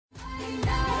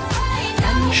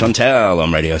Chantel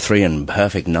on Radio 3 and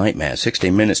Perfect Nightmare.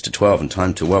 16 minutes to 12 and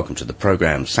time to welcome to the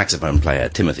programme saxophone player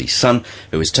Timothy Sun,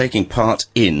 who is taking part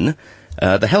in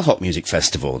the Hellhop Music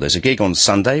Festival. There's a gig on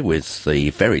Sunday with the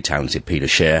very talented Peter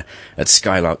Scher at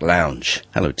Skylark Lounge.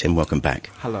 Hello, Tim. Welcome back.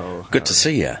 Hello. Good to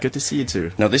see you. Good to see you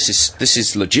too. Now, this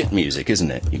is legit music, isn't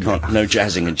it? You can't no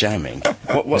jazzing and jamming.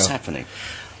 What's happening?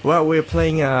 Well, we're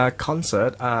playing a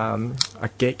concert, a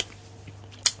gig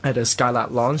at the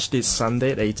Skylark Lounge this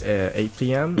Sunday at 8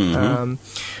 p.m. Mm-hmm.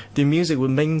 The music will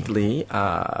mainly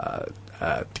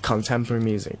contemporary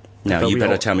music. Now, you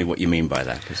better tell me what you mean by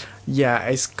that. Yeah,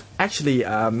 it's actually,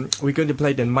 we're going to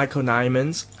play the Michael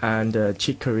Nyman's and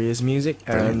Chick Corea's music.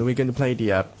 Brilliant. And we're going to play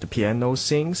the Piano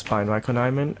Sings by Michael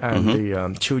Nyman and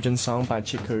the Children's Song by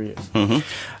Chick Corea. Mm-hmm.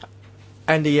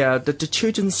 And the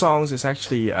children's songs is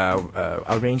actually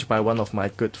arranged by one of my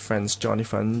good friends,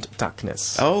 Jonathan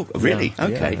Darkness. Oh, really? Yeah,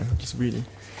 okay. Yeah, it's really.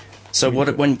 So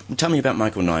really tell me about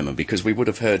Michael Nyman, because we would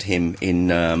have heard him in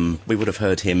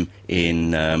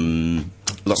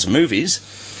lots of movies.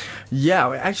 Yeah,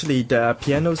 well, actually, the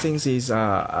Piano Sings is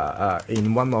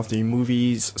in one of the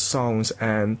movie's songs,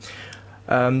 and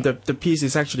the piece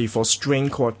is actually for string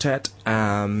quartet,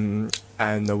 and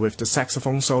with the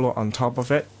saxophone solo on top of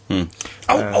it.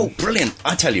 Oh, brilliant!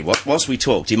 I tell you what, whilst we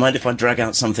talk, do you mind if I drag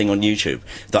out something on YouTube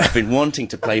that I've been wanting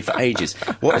to play for ages?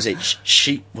 What is it?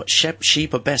 Sheep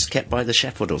are best kept by the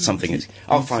shepherd or something?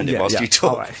 I'll find it whilst you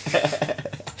talk. All right.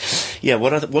 Yeah,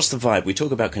 what's the vibe? We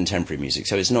talk about contemporary music,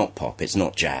 so it's not pop, it's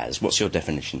not jazz. What's your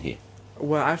definition here?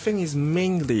 Well, I think it's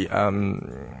mainly,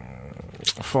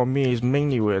 for me, it's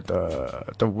mainly with the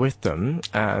rhythm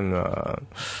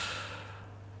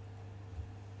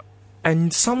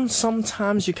and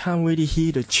sometimes you can't really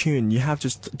hear the tune. You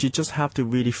just have to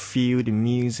really feel the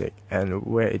music and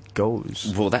where it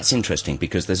goes. Well, that's interesting,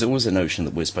 because there's always a notion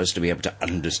that we're supposed to be able to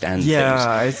understand things.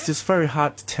 Yeah, it's just very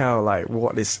hard to tell like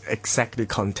what is exactly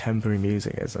contemporary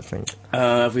music is, I think.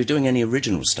 Are we doing any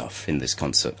original stuff in this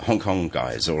concert? Hong Kong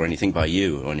guys, or anything by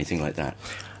you, or anything like that?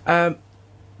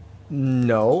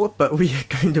 No, but we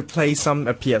are going to play some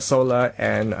Piazzolla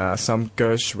and some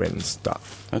Gershwin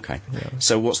stuff. Okay. Yeah.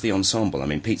 So what's the ensemble? I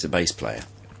mean, Pete's a bass player.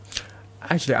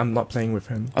 Actually, I'm not playing with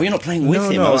him. Oh, you're not playing with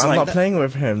him? No, I'm not playing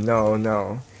with him.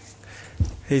 No.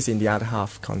 He's in the other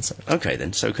half concert. Okay,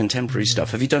 then. So contemporary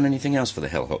stuff. Have you done anything else for the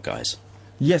Hellhop guys?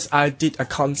 Yes, I did a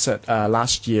concert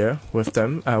last year with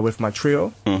them, with my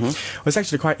trio. Mm-hmm. It was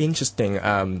actually quite interesting.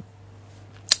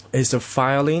 It's a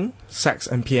violin, sax,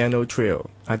 and piano trio.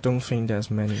 I don't think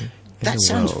there's many. That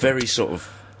sounds very sort of.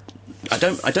 I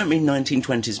don't mean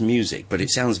 1920s music, but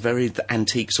it sounds very the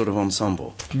antique sort of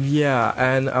ensemble. Yeah,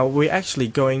 and we're actually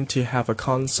going to have a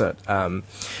concert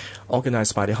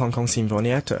organized by the Hong Kong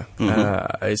Sinfonietta.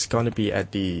 It's going to be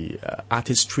at the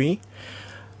Artistry.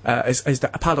 It's a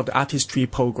part of the Artistry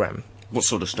program. What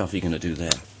sort of stuff are you going to do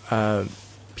there?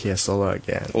 Piazzolla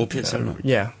again. Or Piazzolla?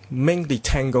 Yeah, mainly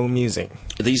tango music.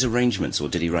 Are these arrangements, or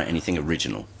did he write anything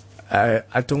original?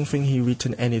 I don't think he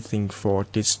written anything for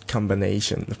this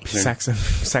combination of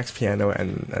sax, piano,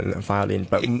 and violin.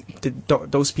 But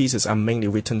those pieces are mainly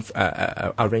written,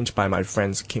 arranged by my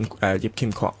friends Yip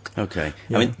Kim Kwok. Okay.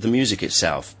 Yeah. I mean, the music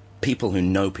itself. People who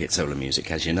know Piazzolla music,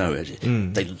 as you know,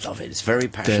 they love it. It's very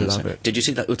passionate. They love it. Did you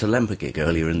see that Uta Lempa gig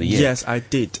earlier in the year? Yes, I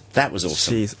did. That was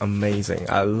awesome. She's amazing.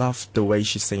 I love the way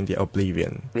she sang the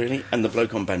Oblivion. Really? And the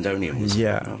bloke on bandoneon was...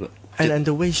 Yeah. And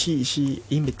the way she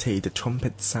imitated the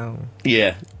trumpet sound.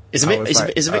 Yeah. It's a bit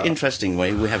like, interesting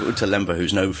way. We have Uta Lempa,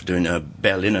 who's known for doing her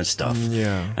Berliner stuff.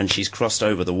 Yeah. And she's crossed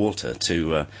over the water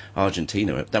to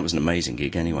Argentina. That was an amazing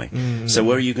gig anyway. So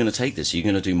where are you going to take this? Are you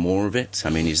going to do more of it? I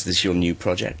mean, is this your new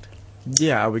project?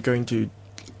 Yeah, we're going to...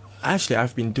 Actually,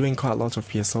 I've been doing quite a lot of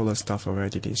Piazzolla stuff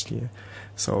already this year.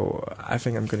 So I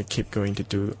think I'm going to keep going to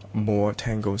do more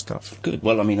tango stuff. Good.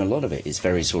 Well, I mean, a lot of it is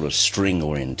very sort of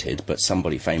string-oriented, but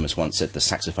somebody famous once said the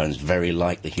saxophone's very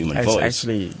like the human voice.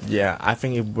 Actually, yeah, I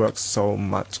think it works so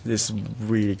much. It's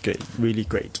really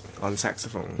great on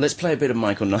saxophone. Let's play a bit of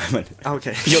Michael Nyman.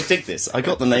 Okay. You'll dig this. I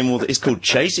got the name it's called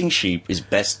Chasing Sheep is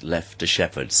Best Left to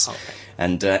Shepherds. Okay.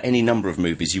 And any number of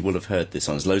movies you will have heard this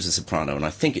on. There's loads of soprano, and I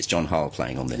think it's John Hull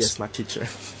playing on this. Yes, my teacher.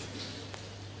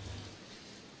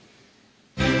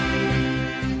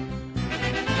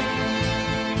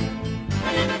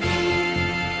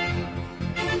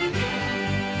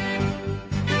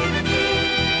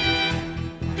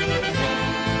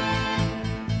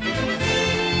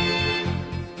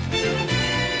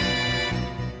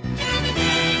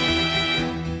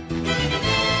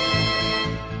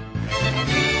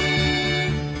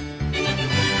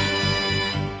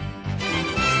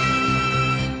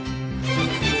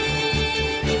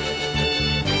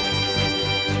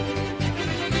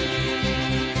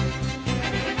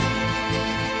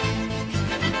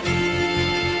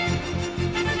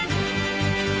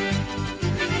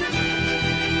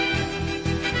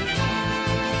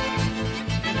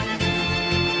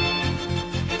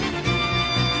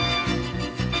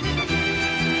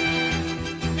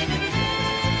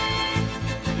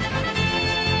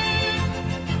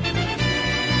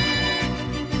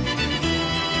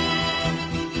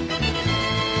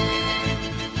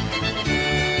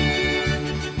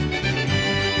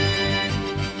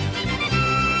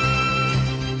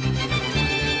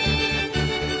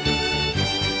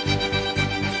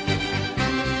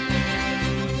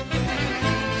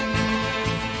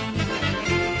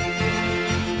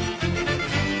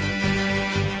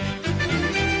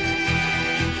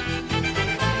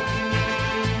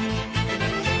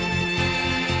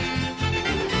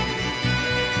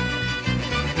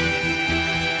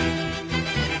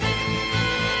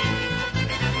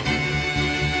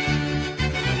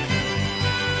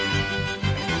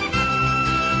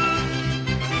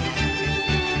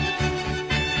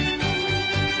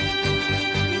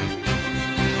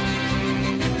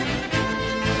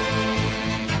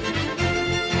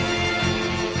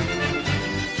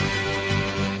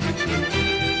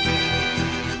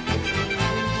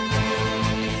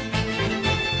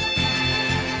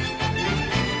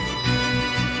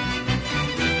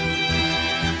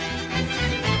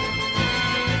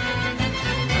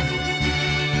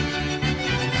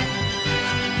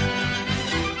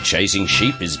 Chasing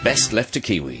sheep is best left to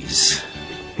Kiwis.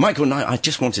 Michael Knight, I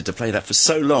just wanted to play that for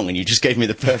so long and you just gave me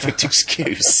the perfect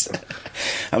excuse.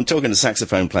 I'm talking to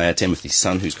saxophone player Timothy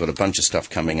Sun, who's got a bunch of stuff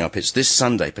coming up. It's this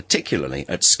Sunday, particularly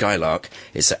at Skylark.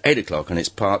 It's at 8 o'clock and it's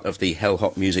part of the Hell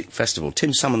Hop Music Festival.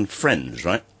 Tim Summoned Friends,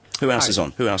 right? Who else is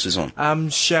on?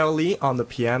 Shelley on the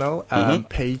piano,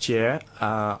 Paige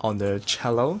on the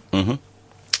cello,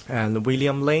 and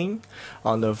William Lane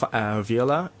on the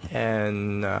viola,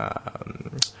 and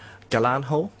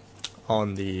Galanho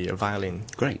on the violin.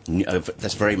 Great.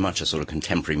 That's very much a sort of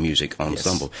contemporary music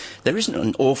ensemble. Yes. There isn't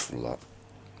an awful lot,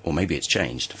 or maybe it's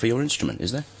changed, for your instrument,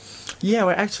 is there? Yeah,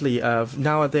 well, actually,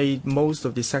 nowadays, most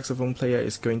of the saxophone player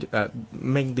is going to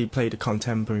mainly play the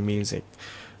contemporary music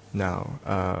now.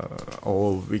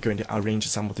 Or we're going to arrange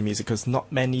some of the music, because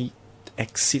not many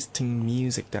existing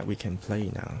music that we can play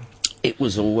now. It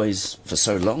was always, for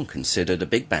so long, considered a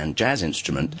big band jazz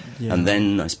instrument. Yeah. And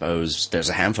then, I suppose, there's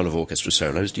a handful of orchestra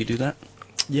solos. Do you do that?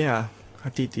 Yeah, I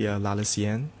did the La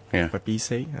Lucienne by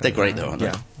Bizet. They're great, though, aren't they?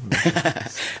 Yeah.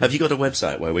 Have you got a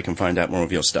website where we can find out more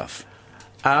of your stuff?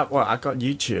 Well, I got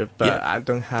YouTube, but I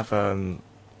don't have a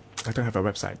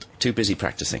website. Too busy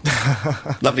practicing.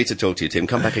 Lovely to talk to you, Tim.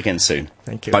 Come back again soon.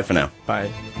 Thank you. Bye for now.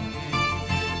 Bye.